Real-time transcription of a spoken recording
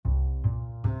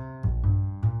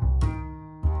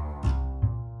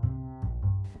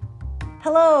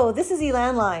Hello, this is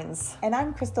Elan Lines. And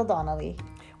I'm Crystal Donnelly.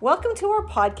 Welcome to our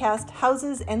podcast,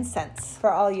 Houses and Cents. For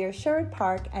all your Sherwood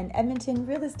Park and Edmonton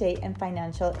real estate and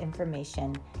financial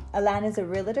information. Elan is a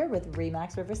realtor with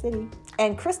Remax River City.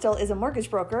 And Crystal is a mortgage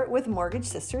broker with Mortgage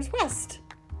Sisters West.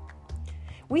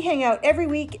 We hang out every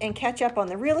week and catch up on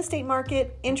the real estate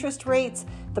market, interest rates,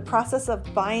 the process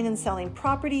of buying and selling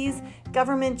properties,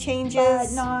 government changes.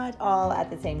 But not all at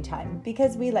the same time,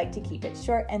 because we like to keep it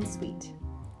short and sweet.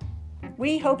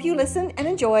 We hope you listen and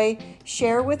enjoy,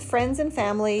 share with friends and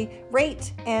family,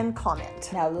 rate and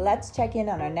comment. Now let's check in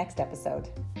on our next episode.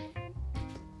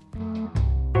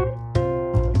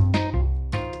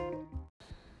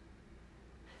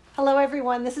 Hello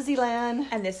everyone, this is Elan.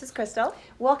 And this is Crystal.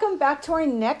 Welcome back to our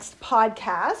next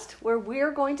podcast where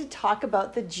we're going to talk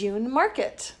about the June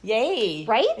market. Yay!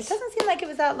 Right? It doesn't seem like it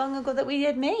was that long ago that we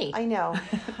did May. I know.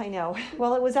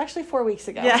 Well, it was actually 4 weeks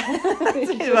ago. Yeah,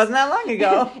 it wasn't that long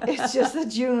ago. It's just that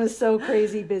June was so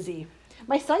crazy busy.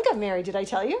 My son got married, did I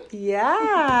tell you?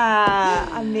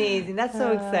 Yeah, amazing. That's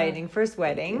so exciting. First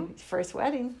wedding. First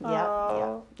wedding.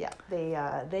 Oh. Yeah.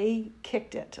 They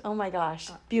kicked it. Oh my gosh.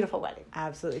 Beautiful wedding.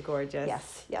 Absolutely gorgeous.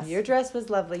 Yes. Your dress was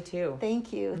lovely too.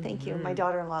 Thank you. My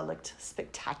daughter-in-law looked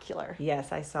spectacular.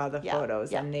 Yes, I saw the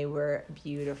photos and they were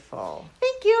beautiful.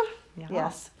 Thank you. Yeah.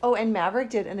 Yes. Oh, and Maverick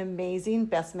did an amazing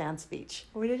best man speech.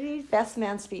 What did he? Best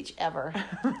man speech ever.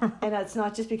 And it's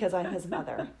not just because I'm his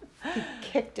mother. He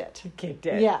kicked it.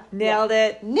 Yeah. Nailed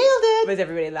it. Was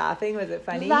everybody laughing? Was it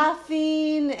funny?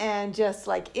 Laughing and just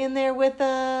like in there with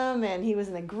them, and he was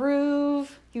in a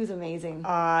groove. He was amazing.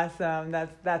 Awesome.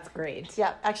 That's great.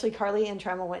 Yeah. Actually, Carly and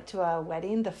Trammell went to a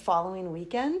wedding the following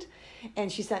weekend,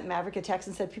 and she sent Maverick a text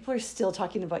and said, people are still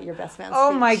talking about your best man speech.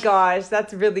 Oh my gosh.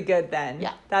 That's really good then.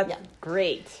 Yeah. That's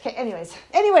great. Okay,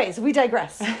 anyways, we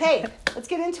digress. Okay, let's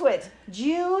get into it.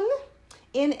 June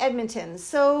in Edmonton.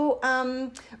 So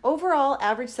overall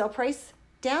average sale price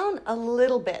down a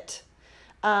little bit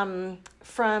from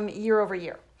year over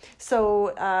year.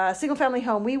 So single family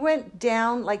home, we went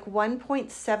down like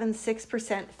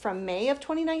 1.76% from May of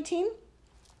 2019.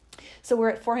 So we're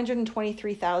at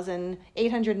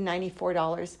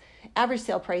 $423,894 average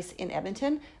sale price in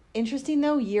Edmonton. Interesting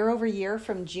though, year over year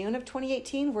from June of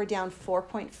 2018, we're down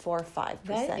 4.45%.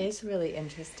 That is really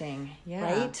interesting. Yeah.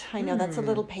 Right? I know that's a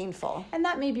little painful. And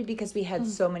that may be because we had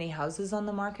so many houses on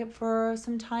the market for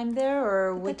some time there,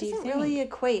 or what do you think? That doesn't really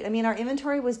equate. I mean, our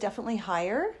inventory was definitely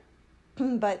higher,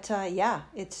 but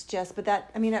it's just,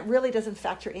 it really doesn't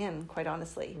factor in, quite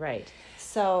honestly. Right.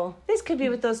 So this could be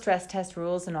with those stress test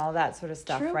rules and all that sort of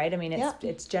stuff, true. Right? I mean,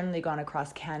 it's generally gone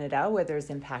across Canada where there's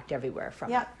impact everywhere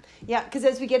from it. Yeah, because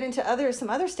as we get into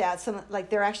some other stats,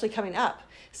 they're actually coming up.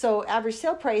 So average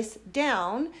sale price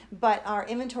down, but our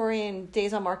inventory and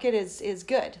days on market is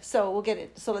good. So we'll get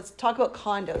it. So let's talk about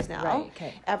condos now. Right,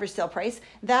 okay. Average sale price,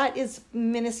 that is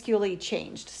minusculely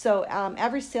changed. So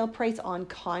average sale price on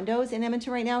condos in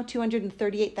Edmonton right now,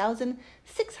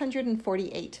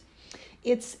 $238,648.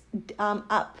 It's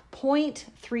up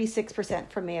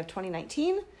 0.36% from May of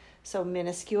 2019, so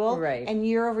minuscule. Right. And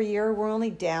year over year, we're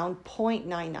only down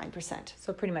 0.99%.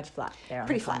 So pretty much flat there on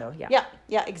Pretty the flat. condo.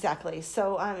 Yeah, exactly.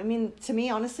 So, to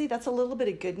me, honestly, that's a little bit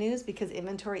of good news because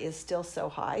inventory is still so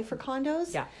high for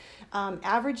condos. Yeah.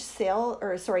 Average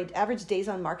days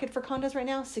on market for condos right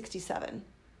now, 67.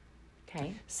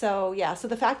 Okay. So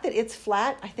the fact that it's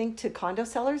flat, I think to condo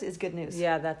sellers is good news.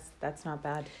 Yeah, that's not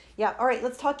bad. Yeah. All right.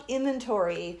 Let's talk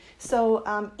inventory.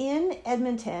 So in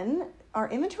Edmonton, our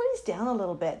inventory is down a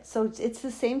little bit. So it's the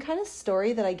same kind of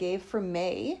story that I gave for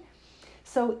May.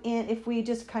 So if we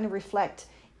just kind of reflect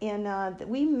we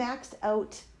maxed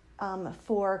out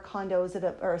for condos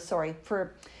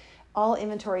for all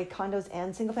inventory condos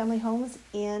and single family homes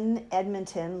in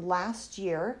Edmonton last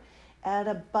year at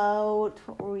about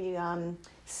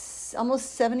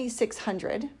almost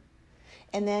 7,600.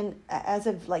 And then as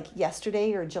of like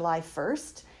yesterday or July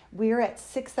 1st, we're at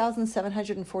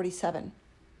 6,747. Okay.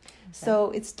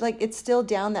 So it's still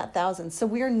down that 1,000. So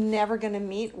we're never going to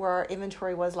meet where our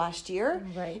inventory was last year.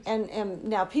 Right. And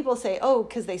now people say, oh,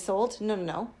 because they sold.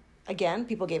 No. Again,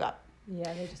 people gave up.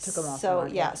 Yeah, they just took them off. So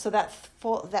so that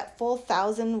full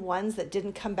 1,000 ones that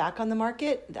didn't come back on the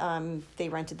market, they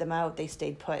rented them out. They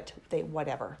stayed put.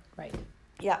 Whatever. Right.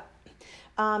 Yeah.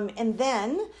 And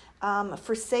then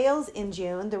for sales in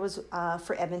June, there was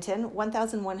for Edmonton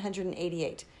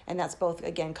 1,188, and that's both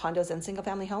again condos and single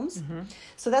family homes. Mm-hmm.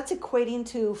 So that's equating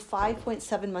to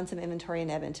 5.7 months of inventory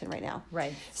in Edmonton right now.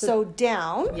 Right. So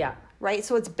down. Yeah. Right.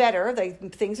 So it's better.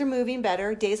 Things are moving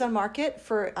better. Days on market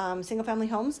for single family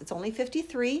homes, it's only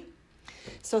 53.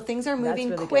 So things are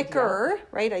moving really quicker,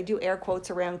 right? I do air quotes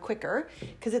around quicker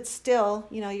because it's still,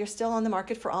 you're still on the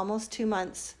market for almost 2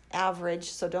 months average.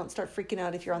 So don't start freaking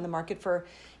out if you're on the market for,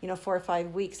 4 or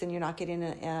 5 weeks and you're not getting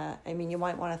you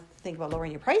might want to think about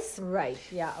lowering your price. Right.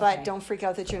 Yeah. Okay. But don't freak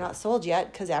out that you're not sold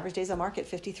yet because average days on market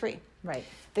 53. Right.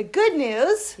 The good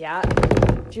news, Yeah.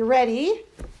 if you're ready,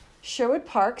 Sherwood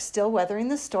Park still weathering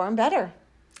the storm better.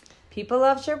 People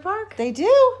love Sherwood Park. They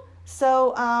do.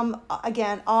 So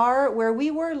again, where we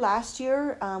were last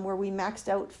year, where we maxed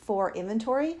out for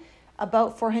inventory,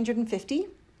 about 450.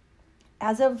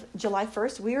 As of July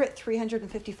 1st, we were at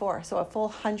 354, so a full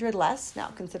 100 less. Now,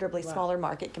 considerably smaller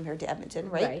market compared to Edmonton,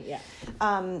 right? Right, yeah.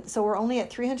 So we're only at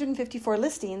 354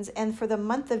 listings, and for the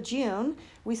month of June,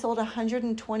 we sold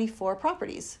 124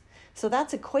 properties. So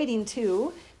that's equating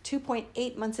to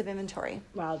 2.8 months of inventory.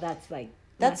 Wow, that's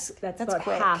That's about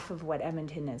quick. half of what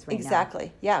Edmonton is right now.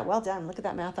 Exactly. Yeah, well done. Look at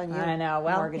that math on you. I know.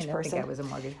 Well, mortgage I person. think I was a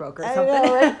mortgage broker or I something.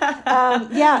 know, right?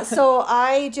 Yeah, so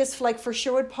I just for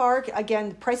Sherwood Park,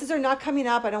 again, prices are not coming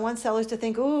up. I don't want sellers to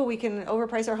think, ooh, we can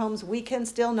overprice our homes. We can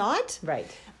still not. Right.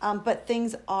 But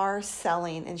things are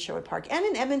selling in Sherwood Park and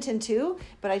in Edmonton too.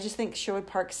 But I just think Sherwood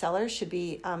Park sellers should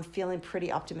be feeling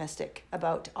pretty optimistic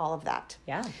about all of that.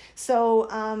 Yeah. So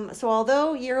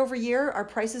although year over year our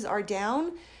prices are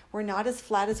down, we're not as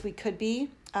flat as we could be.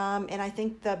 And I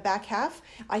think the back half,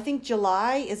 I think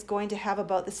July is going to have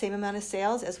about the same amount of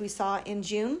sales as we saw in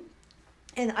June.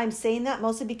 And I'm saying that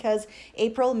mostly because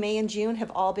April, May, and June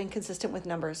have all been consistent with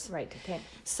numbers. Right. Okay.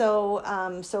 So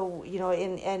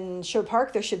in Sherwood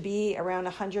Park, there should be around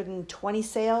 120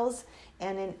 sales.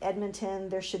 And in Edmonton,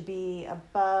 there should be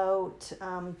about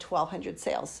 1,200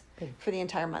 sales for the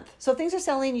entire month. So if things are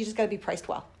selling, you just got to be priced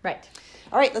well. Right.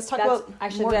 All right, let's talk about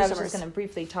actually what I was just going to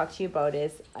briefly talk to you about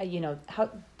is, how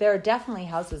there are definitely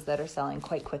houses that are selling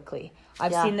quite quickly.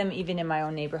 I've seen them even in my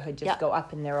own neighborhood just go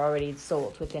up and they're already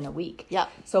sold within a week. Yeah.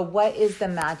 So what is the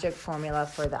magic formula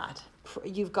for that?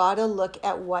 You've got to look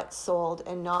at what sold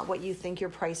and not what you think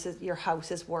your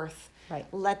house is worth. Right.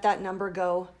 Let that number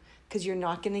go because you're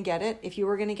not going to get it. If you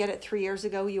were going to get it 3 years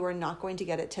ago, you are not going to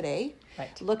get it today.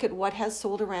 Right. Look at what has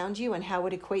sold around you and how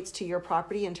it equates to your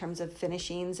property in terms of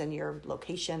finishings and your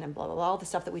location and blah, blah, blah, all the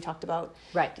stuff that we talked about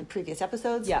in previous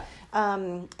episodes. Yeah.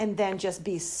 And then just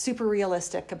be super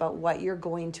realistic about what you're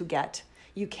going to get.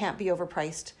 You can't be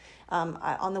overpriced.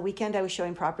 On the weekend, I was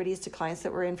showing properties to clients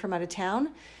that were in from out of town.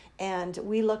 And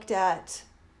we looked at,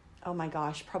 oh my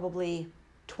gosh, probably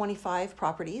 25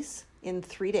 properties in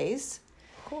 3 days.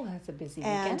 Cool, that's a busy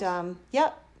weekend.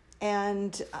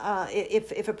 And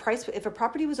if a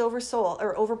property was oversold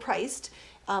or overpriced,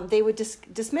 they would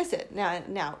dismiss it.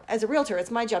 Now, as a realtor, it's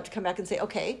my job to come back and say,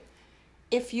 okay,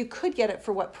 if you could get it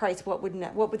for what price, what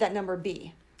would that number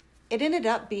be? It ended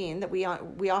up being that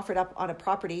we offered up on a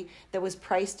property that was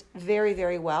priced very,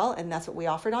 very well, and that's what we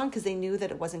offered on because they knew that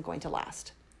it wasn't going to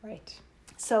last. Right.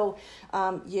 So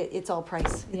it's all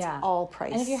price. It's all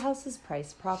price. And if your house is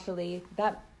priced properly,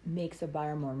 that makes a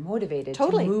buyer more motivated to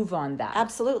move on that.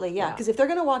 Absolutely, yeah. Because if they're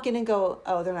going to walk in and go,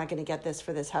 oh, they're not going to get this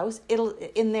for this house, it'll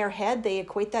in their head they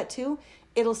equate that to,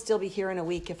 it'll still be here in a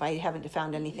week if I haven't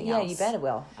found anything else. Yeah, you bet it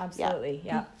will. Absolutely.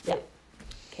 Yeah.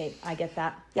 Okay, I get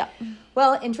that. Yeah.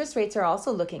 Well, interest rates are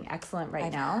also looking excellent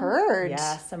right now. I've heard.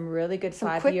 Yeah, some really good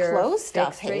 5-year quick close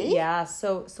stuff, hey? Yeah,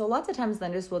 so lots of times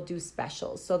lenders will do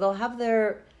specials. So they'll have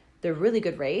their really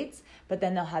good rates, but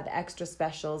then they'll have extra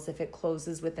specials if it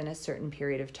closes within a certain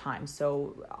period of time.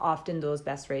 So often those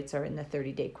best rates are in the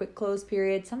 30-day quick close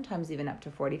period, sometimes even up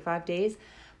to 45 days.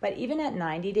 But even at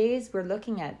 90 days, we're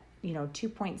looking at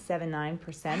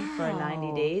 2.79% for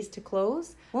 90 days to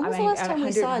close. When was the last time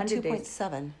we saw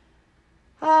 2.7?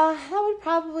 That would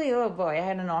probably, oh boy,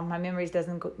 I don't know. My memories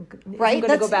doesn't go, right? Go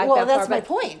back that far. That's my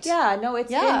point. Yeah, no,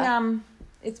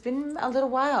 it's been a little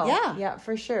while. Yeah,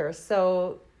 for sure.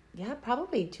 So yeah,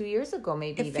 probably 2 years ago,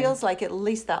 maybe. It feels like at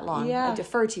least that long. Yeah. I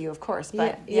defer to you, of course,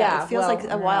 but it feels like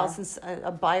a while since a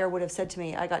buyer would have said to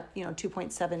me, I got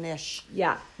 2.7-ish.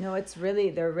 Yeah, no,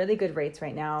 they're really good rates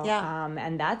right now. Yeah.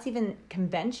 And that's even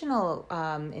conventional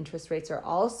interest rates are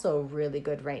also really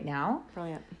good right now.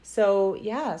 Brilliant. So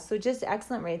just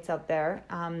excellent rates out there.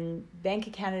 Bank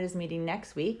of Canada is meeting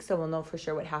next week, so we'll know for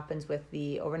sure what happens with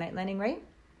the overnight lending rate.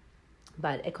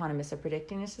 But economists are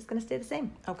predicting it's just going to stay the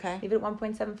same. Okay. Leave it at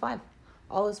 1.75.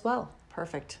 All is well.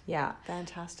 Perfect. Yeah.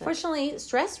 Fantastic. Fortunately,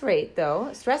 stress rate.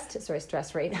 My stress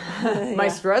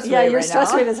rate Yeah, your right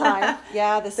stress now. rate is high.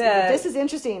 Yeah, this is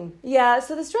interesting. Yeah,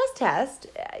 so the stress test,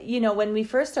 when we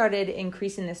first started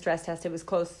increasing the stress test, it was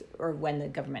close, or when the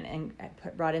government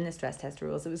brought in the stress test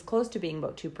rules, it was close to being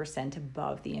about 2%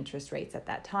 above the interest rates at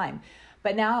that time.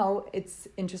 But now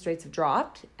interest rates have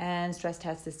dropped and stress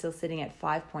test is still sitting at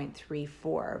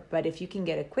 5.34. But if you can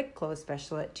get a quick close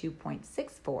special at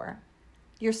 2.64,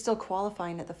 you're still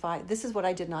qualifying at the 5. This is what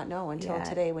I did not know until Yeah.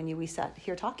 today when we sat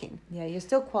here talking. yeah, you're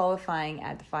still qualifying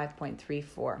at the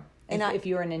 5.34. And If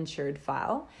you're an insured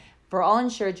file. For all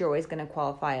insured, you're always going to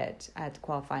qualify at the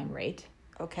qualifying rate.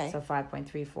 Okay. So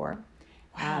 5.34.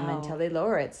 Wow. Until they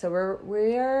lower it. So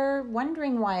we're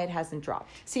wondering why it hasn't dropped.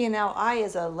 See, and now I,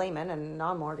 as a layman and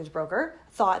non-mortgage broker,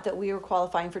 thought that we were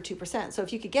qualifying for 2%. So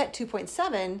if you could get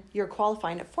 2.7, you're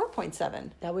qualifying at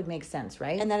 4.7. That would make sense,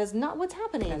 right? And that is not what's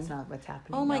happening. That's not what's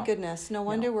happening. Oh my no. goodness. No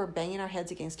wonder we're banging our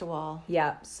heads against a wall.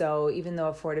 Yeah. So even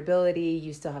though affordability,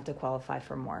 you still have to qualify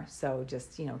for more. So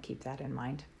just, keep that in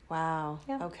mind. Wow.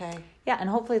 Yeah. Okay. Yeah. And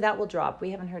hopefully that will drop.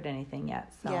 We haven't heard anything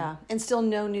yet. So. Yeah. And still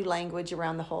no new language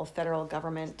around the whole federal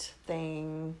government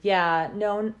thing. Yeah,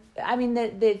 no, I mean,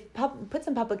 they've put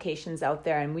some publications out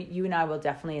there, and you and I will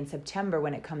definitely in September,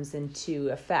 when it comes into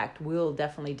effect, we'll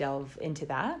definitely delve into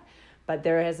that. But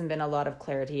there hasn't been a lot of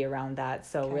clarity around that.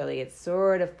 So really, it's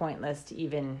sort of pointless to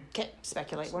even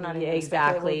speculate. We're not Yeah, even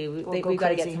exactly. We've got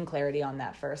to get crazy. some clarity on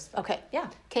that first. Okay. Yeah.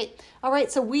 Okay. All right.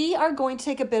 So we are going to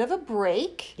take a bit of a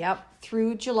break. Yep.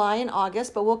 Through July and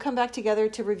August, but we'll come back together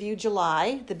to review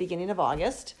July, the beginning of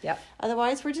August. Yep.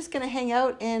 Otherwise, we're just going to hang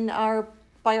out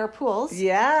by our pools.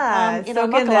 Yeah. In our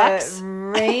soak in mucklucks. the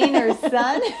rain or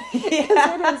sun. Yes,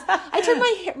 it is. I turned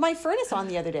my furnace on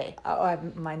the other day. Oh,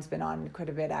 mine's been on quite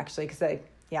a bit actually, because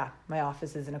my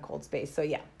office is in a cold space. So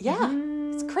yeah. Yeah,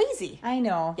 it's crazy. I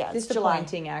know. Yeah, it's July.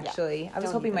 Disappointing, actually. Yeah, I was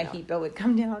don't hoping even my know. heat bill would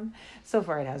come down. So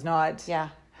far, it has not. Yeah.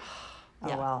 Oh,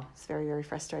 Yeah. well. It's very, very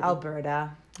frustrating.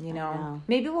 Alberta, know.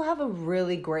 Maybe we'll have a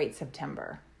really great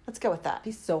September. Let's go with that. It'd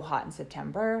be so hot in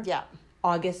September. Yeah.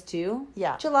 August too.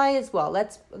 Yeah. July as well.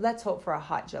 Let's hope for a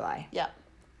hot July. Yeah.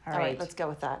 All All right. right. Let's go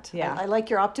with that. Yeah. I like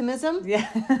your optimism. Yeah.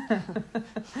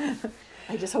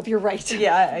 I just hope you're right.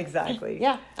 Yeah, exactly.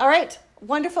 Yeah. All right.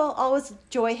 Wonderful. Always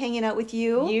joy hanging out with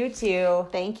you. You too.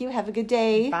 Thank you. Have a good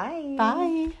day. Bye.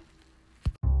 Bye.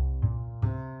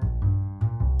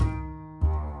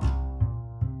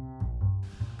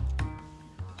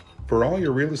 For all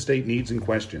your real estate needs and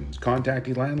questions, contact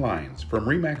Elan Lyons from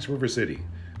Remax River City.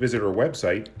 Visit our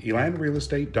website,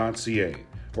 elanrealestate.ca,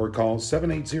 or call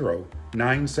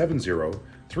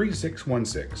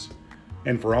 780-970-3616.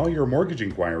 And for all your mortgage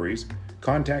inquiries,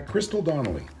 contact Crystal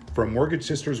Donnelly from Mortgage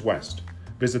Sisters West.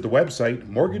 Visit the website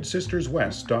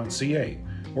mortgagesisterswest.ca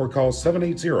or call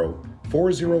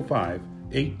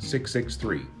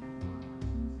 780-405-8663.